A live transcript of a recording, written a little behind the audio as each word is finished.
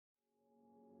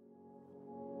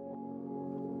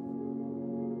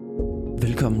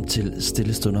Velkommen til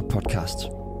Stillestunder podcast.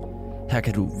 Her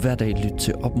kan du hver dag lytte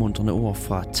til opmuntrende ord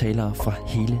fra talere fra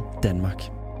hele Danmark.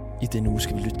 I denne uge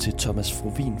skal vi lytte til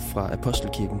Frovin fra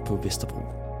Apostelkirken på Vesterbro.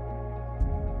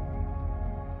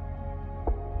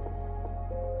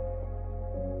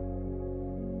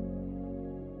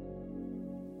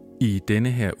 I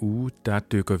denne her uge, der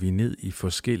dykker vi ned i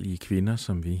forskellige kvinder,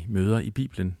 som vi møder i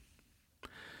Bibelen.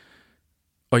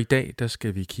 Og i dag, der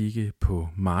skal vi kigge på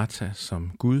Martha,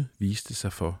 som Gud viste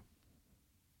sig for.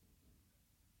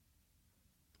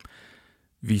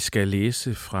 Vi skal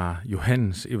læse fra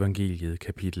Johannes evangeliet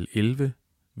kapitel 11,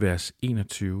 vers 21-27.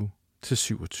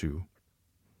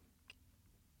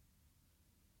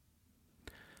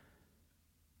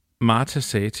 Martha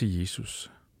sagde til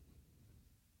Jesus: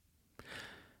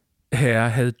 Herre,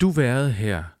 havde du været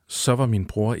her, så var min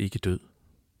bror ikke død.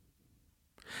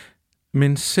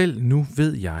 Men selv nu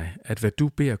ved jeg, at hvad du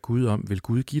beder Gud om, vil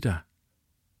Gud give dig.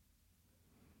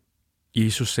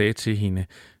 Jesus sagde til hende: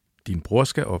 Din bror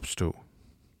skal opstå.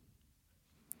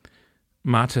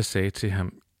 Martha sagde til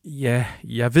ham: Ja,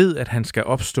 jeg ved, at han skal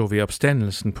opstå ved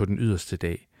opstandelsen på den yderste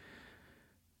dag.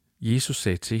 Jesus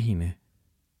sagde til hende: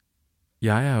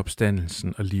 Jeg er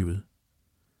opstandelsen og livet.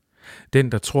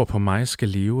 Den, der tror på mig, skal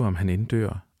leve, om han end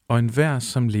dør, og enhver,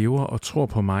 som lever og tror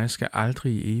på mig, skal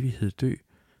aldrig i evighed dø.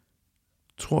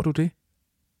 Tror du det?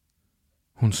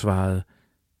 Hun svarede: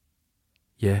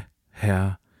 Ja,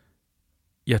 Herre.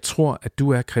 Jeg tror, at du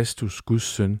er Kristus, Guds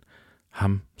søn,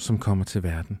 ham, som kommer til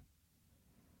verden.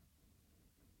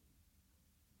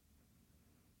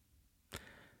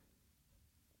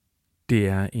 Det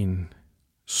er en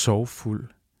sorgfuld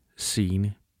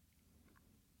scene.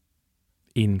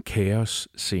 En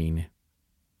kaosscene.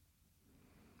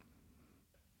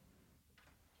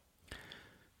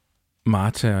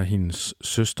 Martha og hendes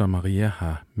søster Maria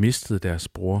har mistet deres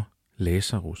bror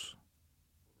Lazarus.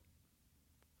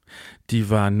 De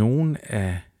var nogle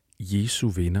af Jesu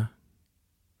venner.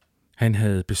 Han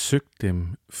havde besøgt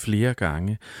dem flere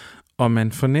gange, og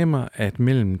man fornemmer, at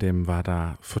mellem dem var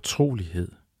der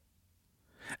fortrolighed.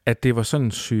 At det var sådan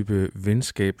en type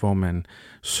venskab, hvor man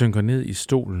synker ned i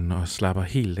stolen og slapper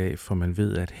helt af, for man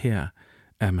ved, at her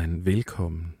er man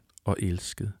velkommen og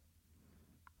elsket.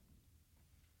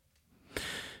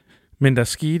 Men der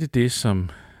skete det, som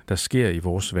der sker i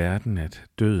vores verden, at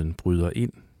døden bryder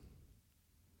ind.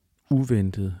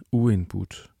 Uventet,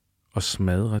 uindbudt og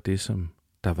smadrer det, som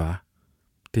der var,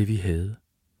 det vi havde.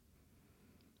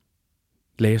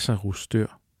 Lazarus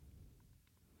dør.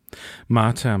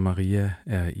 Martha og Maria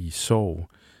er i sorg,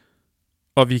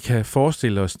 og vi kan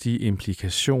forestille os de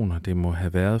implikationer, det må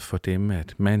have været for dem,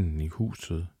 at manden i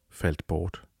huset faldt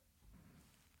bort.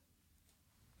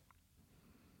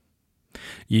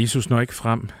 Jesus når ikke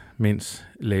frem, mens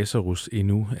Lazarus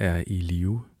endnu er i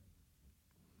live.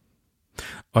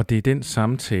 Og det er den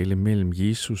samtale mellem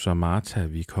Jesus og Martha,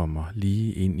 vi kommer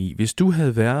lige ind i. Hvis du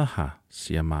havde været her,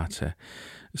 siger Martha,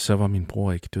 så var min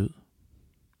bror ikke død.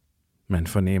 Man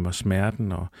fornemmer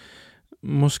smerten og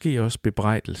måske også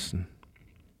bebrejdelsen.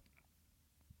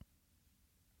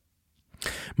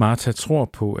 Martha tror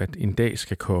på, at en dag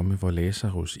skal komme, hvor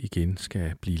Lazarus igen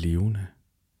skal blive levende.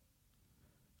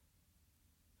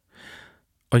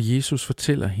 Og Jesus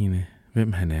fortæller hende,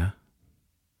 hvem han er.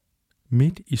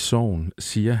 Midt i sorgen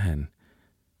siger han,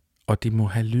 og det må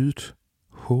have lydet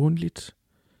hånligt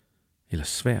eller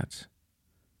svært,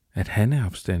 at han er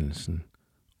opstandelsen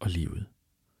og livet.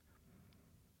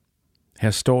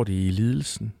 Her står de i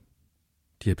lidelsen.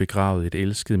 De har begravet et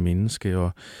elsket menneske,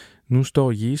 og nu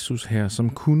står Jesus her, som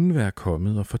kunne være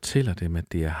kommet og fortæller dem,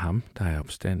 at det er ham, der er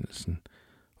opstandelsen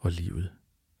og livet.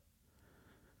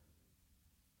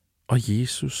 Og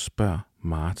Jesus spørger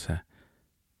Martha: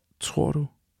 Tror du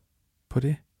på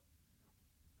det?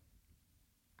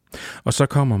 Og så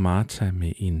kommer Martha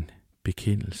med en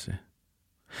bekendelse,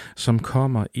 som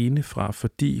kommer indefra,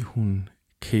 fordi hun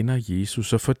kender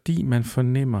Jesus, og fordi man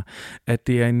fornemmer, at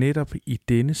det er netop i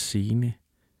denne scene,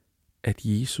 at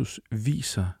Jesus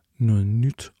viser noget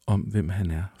nyt om, hvem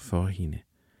han er for hende.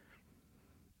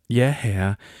 Ja,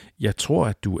 Herre, jeg tror,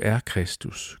 at du er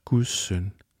Kristus, Guds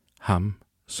søn, ham,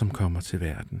 som kommer til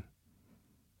verden.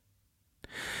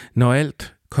 Når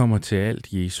alt kommer til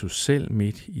alt, Jesus selv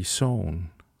midt i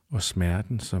sorgen og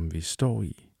smerten, som vi står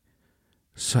i,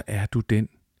 så er du den,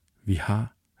 vi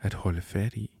har at holde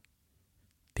fat i.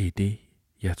 Det er det,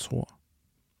 jeg tror.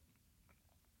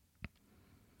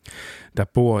 Der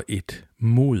bor et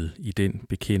mod i den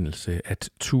bekendelse, at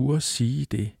turde sige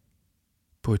det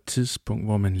på et tidspunkt,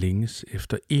 hvor man længes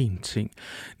efter én ting,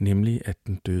 nemlig at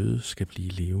den døde skal blive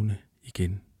levende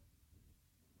igen.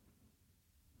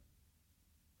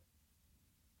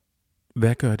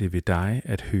 Hvad gør det ved dig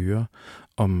at høre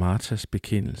om Martas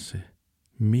bekendelse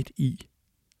midt i,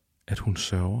 at hun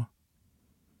sørger?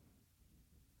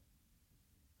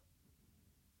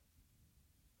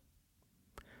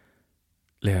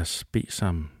 Lad os bede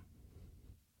sammen.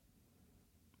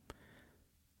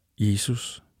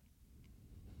 Jesus,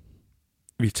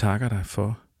 vi takker dig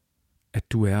for,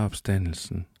 at du er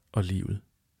opstandelsen og livet.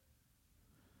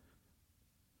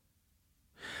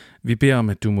 Vi beder om,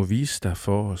 at du må vise dig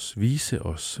for os, vise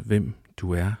os, hvem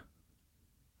du er.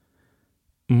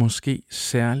 Måske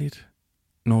særligt,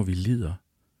 når vi lider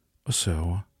og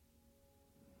sørger.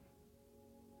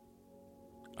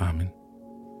 Amen.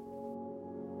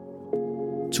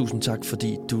 Tusind tak,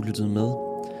 fordi du lyttede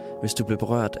med. Hvis du blev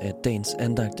berørt af dagens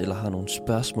andagt eller har nogle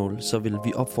spørgsmål, så vil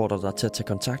vi opfordre dig til at tage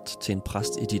kontakt til en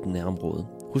præst i dit nærområde.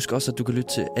 Husk også, at du kan lytte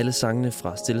til alle sangene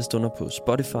fra Stille Stunder på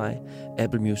Spotify,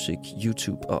 Apple Music,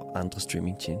 YouTube og andre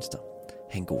streamingtjenester.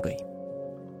 Ha' en god dag.